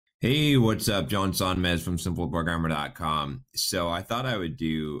Hey, what's up? John Sonmez from simpleprogrammer.com. So I thought I would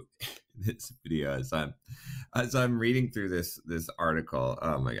do this video as I'm reading through this article.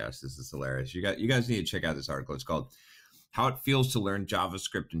 Oh my gosh, this is hilarious. You guys need to check out this article. It's called How It Feels to Learn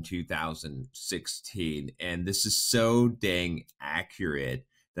JavaScript in 2016. And this is so dang accurate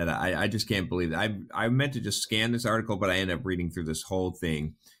that I just can't believe it. I meant to just scan this article, but I ended up reading through this whole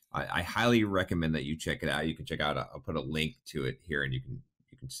thing. I highly recommend that you check it out. You can check out, I'll put a link to it here and you can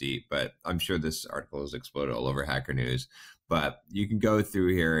see, but I'm sure this article has exploded all over Hacker News. But you can go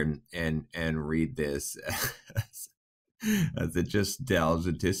through here and read this as it just delves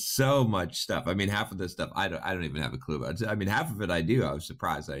into so much stuff. I mean, half of this stuff I don't even have a clue about. I mean, half of it I do. I was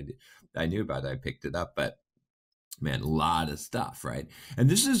surprised I knew about it. I picked it up, but man, a lot of stuff, right? And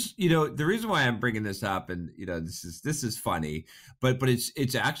this is, the reason why I'm bringing this up, and this is funny, but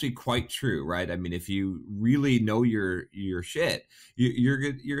it's actually quite true, right? I mean, if you really know your shit, you're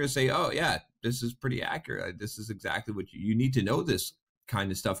gonna say, oh yeah, this is pretty accurate. This is exactly what you need to know, this kind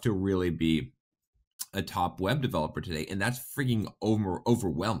of stuff to really be a top web developer today, and that's freaking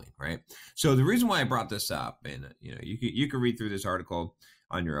overwhelming, right? So the reason why I brought this up, and you can read through this article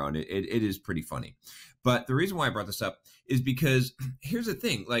on your own. It is pretty funny, but the reason why I brought this up is because here's the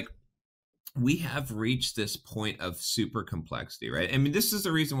thing: like, we have reached this point of super complexity, right? I mean, this is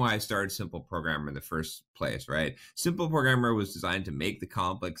the reason why I started Simple Programmer in the first place, right? Simple Programmer was designed to make the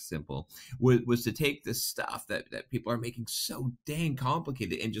complex simple, was to take this stuff that people are making so dang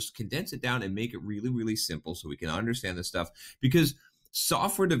complicated and just condense it down and make it really, really simple so we can understand this stuff. Because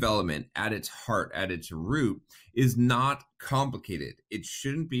software development at its heart, at its root, is not complicated. It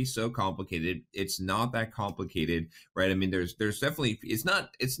shouldn't be so complicated. It's not that complicated, right? I mean, there's definitely, it's not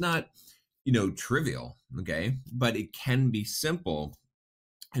trivial, okay? But it can be simple.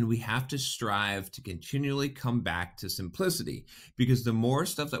 And we have to strive to continually come back to simplicity, because the more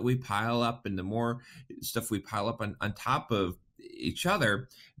stuff that we pile up and the more stuff we pile up on top of each other,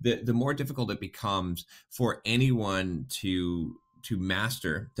 the more difficult it becomes for anyone to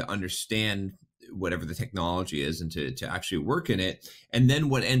master, to understand whatever the technology is, and to actually work in it. And then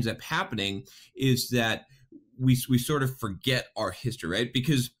what ends up happening is that we sort of forget our history, right?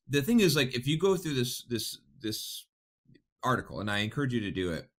 Because the thing is, like, if you go through this article, and I encourage you to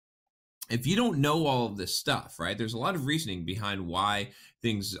do it, if you don't know all of this stuff, right, there's a lot of reasoning behind why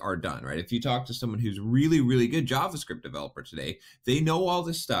things are done, right? If you talk to someone who's really, really good JavaScript developer today, they know all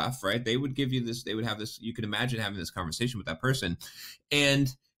this stuff, right? They would give you this, they would have this, you can imagine having this conversation with that person,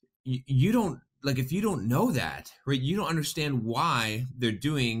 and you don't, like, if you don't know that, right, you don't understand why they're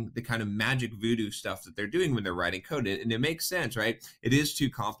doing the kind of magic voodoo stuff that they're doing when they're writing code. And it makes sense, right? It is too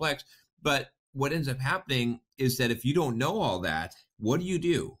complex. But what ends up happening is that if you don't know all that, what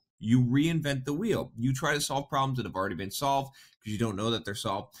do? You reinvent the wheel. You try to solve problems that have already been solved because you don't know that they're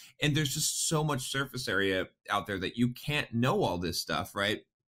solved. And there's just so much surface area out there that you can't know all this stuff, right?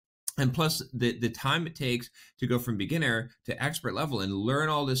 And plus the time it takes to go from beginner to expert level and learn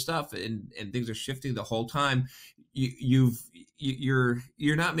all this stuff, and things are shifting the whole time, you're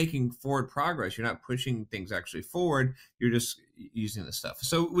not making forward progress. You're not pushing things actually forward. You're just using this stuff.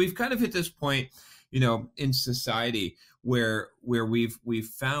 So we've kind of hit this point, in society where we've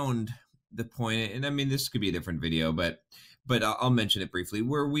found the point, and I mean, this could be a different video, but I'll mention it briefly,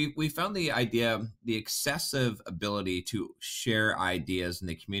 where we found the idea, the excessive ability to share ideas and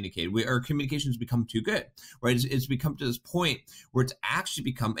to communicate. Our communications become too good, right? It's become to this point where it's actually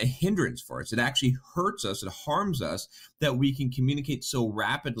become a hindrance for us. It actually hurts us. It harms us that we can communicate so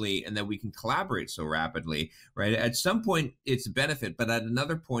rapidly and that we can collaborate so rapidly, right? At some point, it's a benefit, but at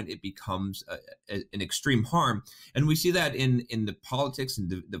another point, it becomes an extreme harm. And we see that in the politics and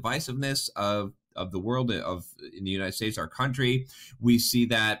divisiveness of the world, in the United States, our country. We see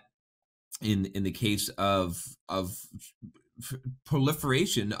that in the case of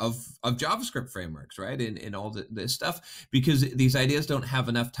proliferation of JavaScript frameworks, right? And all this stuff, because these ideas don't have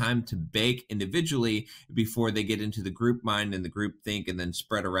enough time to bake individually before they get into the group mind and the group think and then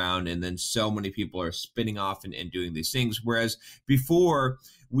spread around. And then so many people are spinning off and doing these things. Whereas before,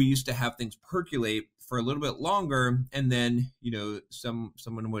 we used to have things percolate for a little bit longer, and then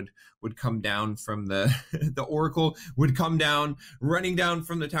someone would come down from the the oracle would come down, running down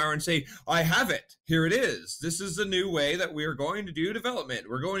from the tower, and say, I have it, here it is, this is the new way that we are going to do development.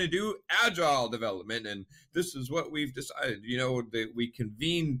 We're going to do agile development, and this is what we've decided. That we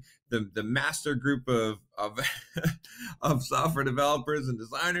convene the master group of of software developers and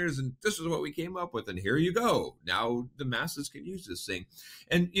designers, and this is what we came up with, and here you go, now the masses can use this thing.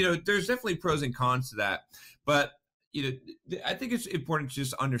 And there's definitely pros and cons to that, but I think it's important to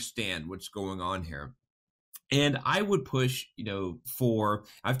just understand what's going on here. And I would push, for,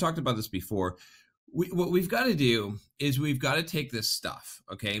 I've talked about this before. What we've got to do is we've got to take this stuff,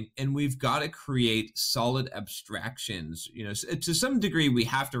 okay, and we've got to create solid abstractions. To some degree, we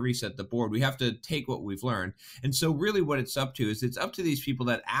have to reset the board. We have to take what we've learned. And so really what it's up to is it's up to these people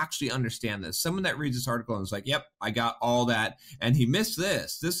that actually understand this. Someone that reads this article and is like, yep, I got all that, and he missed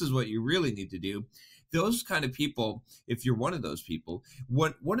this. This is what you really need to do. Those kind of people, if you're one of those people,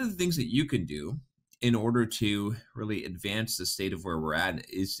 one of the things that you can do in order to really advance the state of where we're at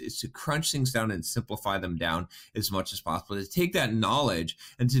is to crunch things down and simplify them down as much as possible, to take that knowledge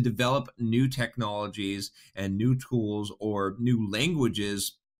and to develop new technologies and new tools or new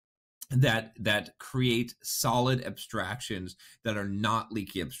languages that create solid abstractions that are not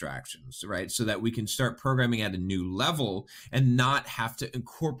leaky abstractions, right? So that we can start programming at a new level and not have to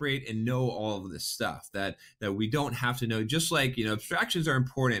incorporate and know all of this stuff that we don't have to know. Just like, abstractions are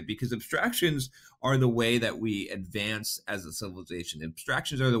important because abstractions are the way that we advance as a civilization.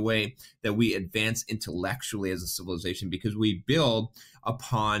 Abstractions are the way that we advance intellectually as a civilization because we build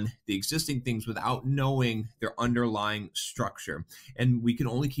upon the existing things without knowing their underlying structure. And we can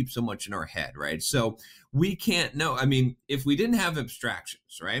only keep so much in our head, right? So we can't know. I mean, if we didn't have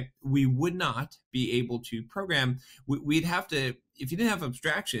abstractions, right, we would not be able to program. We'd have to, if you didn't have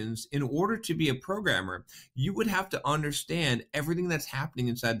abstractions, in order to be a programmer, you would have to understand everything that's happening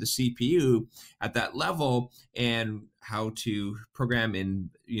inside the CPU at that level and how to program in,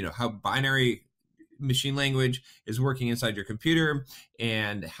 how binary machine language is working inside your computer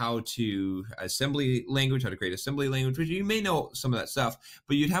and how to assembly language, how to create assembly language, which you may know some of that stuff,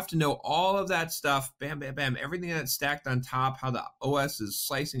 but you'd have to know all of that stuff, bam, bam, bam, everything that's stacked on top, how the OS is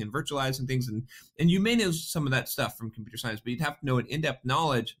slicing and virtualizing things. And you may know some of that stuff from computer science, but you'd have to know an in-depth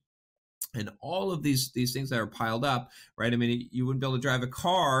knowledge and all of these things that are piled up, right? I mean, you wouldn't be able to drive a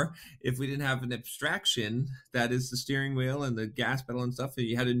car if we didn't have an abstraction that is the steering wheel and the gas pedal and stuff. And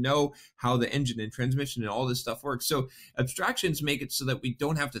you had to know how the engine and transmission and all this stuff works. So abstractions make it so that we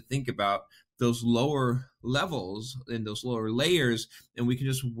don't have to think about those lower levels and those lower layers, and we can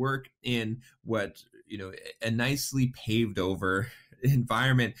just work in what, a nicely paved over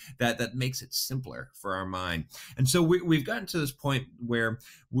environment that makes it simpler for our mind. And so we've gotten to this point where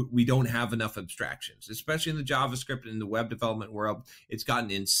we don't have enough abstractions, especially in the JavaScript and the web development world. It's gotten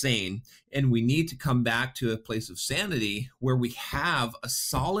insane, and we need to come back to a place of sanity where we have a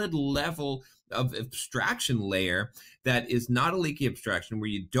solid level of abstraction layer that is not a leaky abstraction, where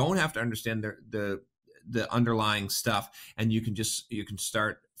you don't have to understand the underlying stuff, and you can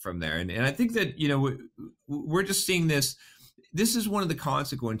start from there. And I think that we're just seeing this. This is one of the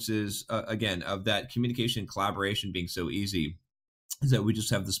consequences, again, of that communication and collaboration being so easy, is that we just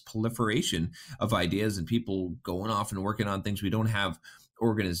have this proliferation of ideas and people going off and working on things. We don't have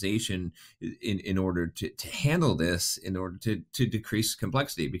organization in order to handle this, in order to decrease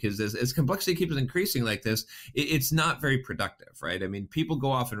complexity, because as complexity keeps increasing like this, it's not very productive, right? I mean, people go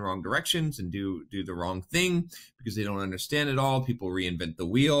off in wrong directions and do the wrong thing because they don't understand it all. People reinvent the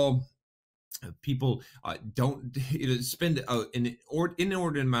wheel. People don't spend an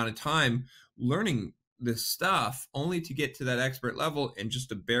inordinate amount of time learning this stuff only to get to that expert level and just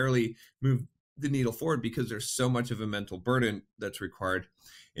to barely move the needle forward because there's so much of a mental burden that's required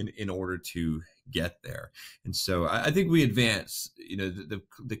in order to get there. And so I think we advance,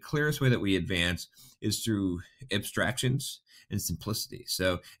 the clearest way that we advance is through abstractions and simplicity.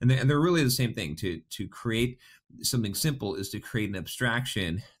 So, and they're really the same thing. To create something simple is to create an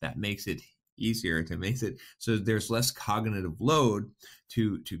abstraction that makes it easier, to make it so there's less cognitive load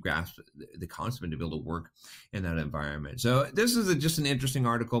to grasp the concept and to be able to work in that environment. So this is just an interesting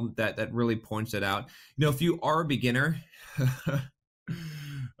article that really points it out. If you are a beginner,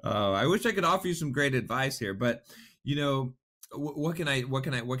 I wish I could offer you some great advice here, but what can I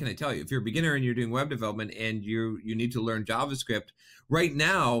tell you? If you're a beginner and you're doing web development and you need to learn JavaScript right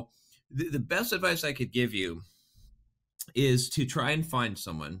now, the best advice I could give you is to try and find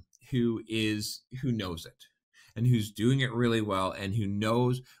someone who knows it and who's doing it really well and who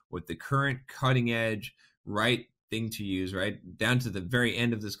knows what the current cutting edge right thing to use, right down to the very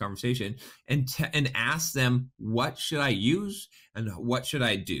end of this conversation, and ask them, what should I use and what should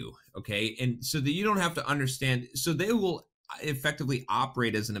I do? Okay. And so that you don't have to understand, so they will effectively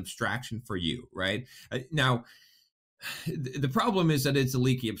operate as an abstraction for you, right? Now, the problem is that it's a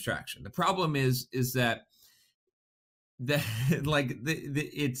leaky abstraction. The problem is that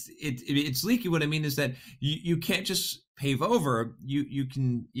it's leaky. What I mean is that you can't just pave over. You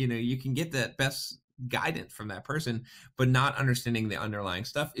can get the guidance from that person, but not understanding the underlying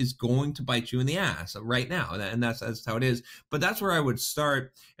stuff is going to bite you in the ass right now. And that's how it is. But that's where I would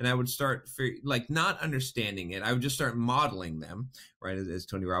start. And I would start for, like, not understanding it. I would just start modeling them, right? As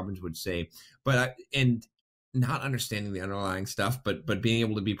Tony Robbins would say. And not understanding the underlying stuff, but being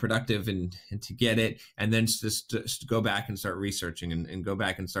able to be productive and to get it, and then just go back and start researching and go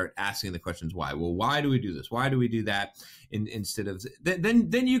back and start asking the questions why. Well, why do we do this? Why do we do that? Instead of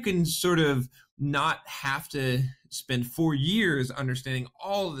then you can sort of not have to spend 4 years understanding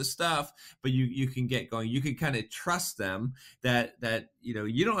all of this stuff, but you can get going. You can kind of trust them that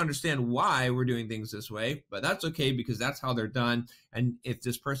you don't understand why we're doing things this way, but that's okay because that's how they're done. And if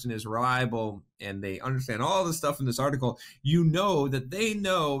this person is reliable and they understand all the stuff in this article, you know that they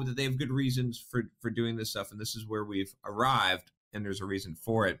have good reasons for doing this stuff, and this is where we've arrived, and there's a reason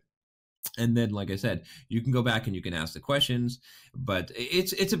for it. And then, like I said, you can go back and you can ask the questions, but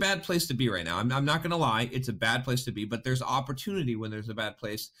it's a bad place to be right now. I'm not going to lie. It's a bad place to be, but there's opportunity when there's a bad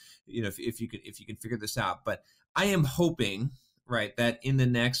place, if you can figure this out. But I am hoping, right, that in the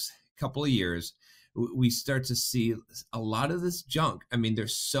next couple of years, we start to see a lot of this junk. I mean,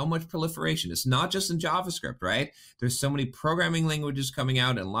 there's so much proliferation. It's not just in JavaScript, right? There's so many programming languages coming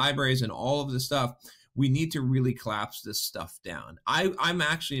out and libraries and all of this stuff. We need to really collapse this stuff down. I'm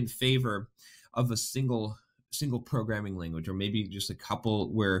actually in favor of a single programming language, or maybe just a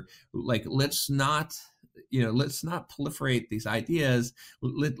couple where, like, let's not proliferate these ideas.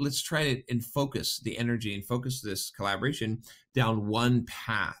 Let's try to and focus the energy and focus this collaboration down one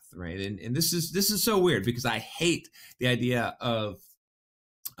path, right? And this is so weird because I hate the idea of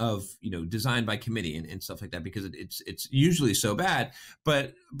design by committee and stuff like that, because it's usually so bad.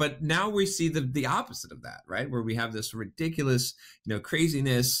 But now we see the opposite of that, right? Where we have this ridiculous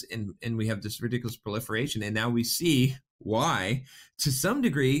craziness and we have this ridiculous proliferation, and now we see why, to some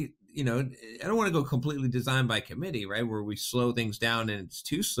degree. I don't want to go completely design by committee, right? Where we slow things down and it's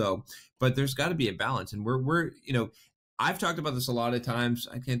too slow, but there's got to be a balance. And we're I've talked about this a lot of times.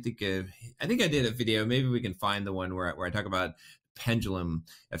 I think I did a video. Maybe we can find the one where I talk about pendulum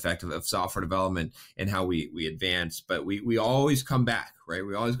effect of software development and how we advance, but we always come back, right?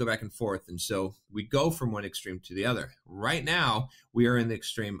 We always go back and forth. And so we go from one extreme to the other. Right now, we are in the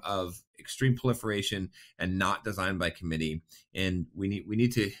extreme of extreme proliferation and not designed by committee. And we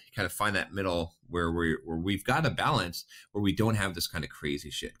need to kind of find that middle where we've got a balance where we don't have this kind of crazy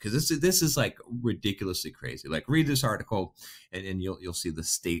shit. Because this is like ridiculously crazy. Like, read this article and you'll see the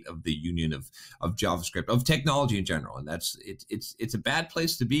state of the union of JavaScript, of technology in general. And it's a bad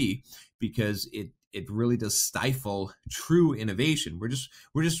place to be, because it really does stifle true innovation. We're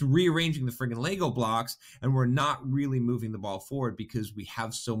just rearranging the friggin' Lego blocks, and we're not really moving the ball forward because we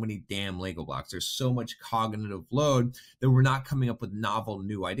have so many damn Lego blocks. There's so much cognitive load that we're not coming up with novel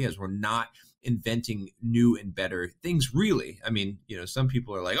new ideas. We're not inventing new and better things, really. I mean, some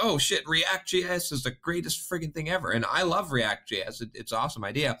people are like, oh shit, React.js is the greatest friggin' thing ever. And I love React.js. It's an awesome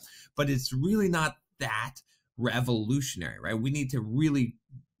idea, but it's really not that revolutionary, right? We need to really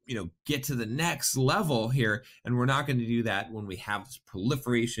get to the next level here. And we're not going to do that when we have this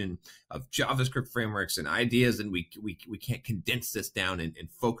proliferation of JavaScript frameworks and ideas, and we can't condense this down and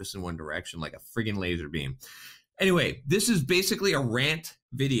focus in one direction like a friggin' laser beam. Anyway, this is basically a rant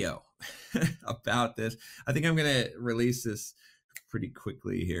video about this. I think I'm going to release this pretty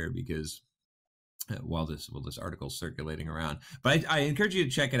quickly here because while this article's circulating around, but I encourage you to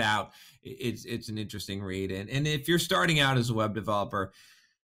check it out. It's an interesting read. And if you're starting out as a web developer,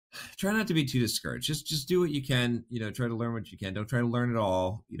 try not to be too discouraged. Just do what you can. Try to learn what you can. Don't try to learn it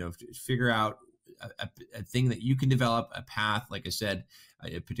all. Figure out a thing that you can develop, a path, like I said,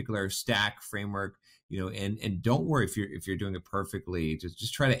 a particular stack framework. And don't worry if you're doing it perfectly.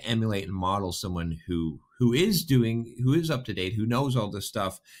 Just try to emulate and model someone who is up to date, who knows all this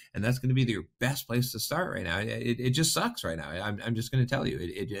stuff, and that's going to be your best place to start right now. It just sucks right now. I'm just going to tell you,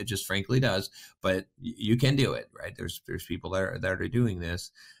 it just frankly does. But you can do it, right? There's people that are doing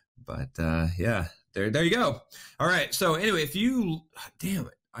this. But yeah, there you go. All right. So anyway, damn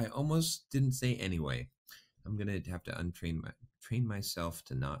it, I almost didn't say anyway. I'm gonna have to train myself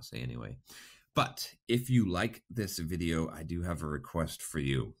to not say anyway. But if you like this video, I do have a request for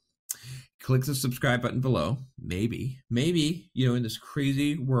you. Click the subscribe button below. Maybe, in this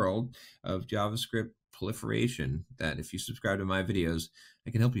crazy world of JavaScript proliferation, that if you subscribe to my videos, I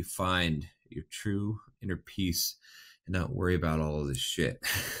can help you find your true inner peace and not worry about all of this shit.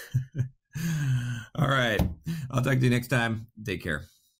 All right. I'll talk to you next time. Take care.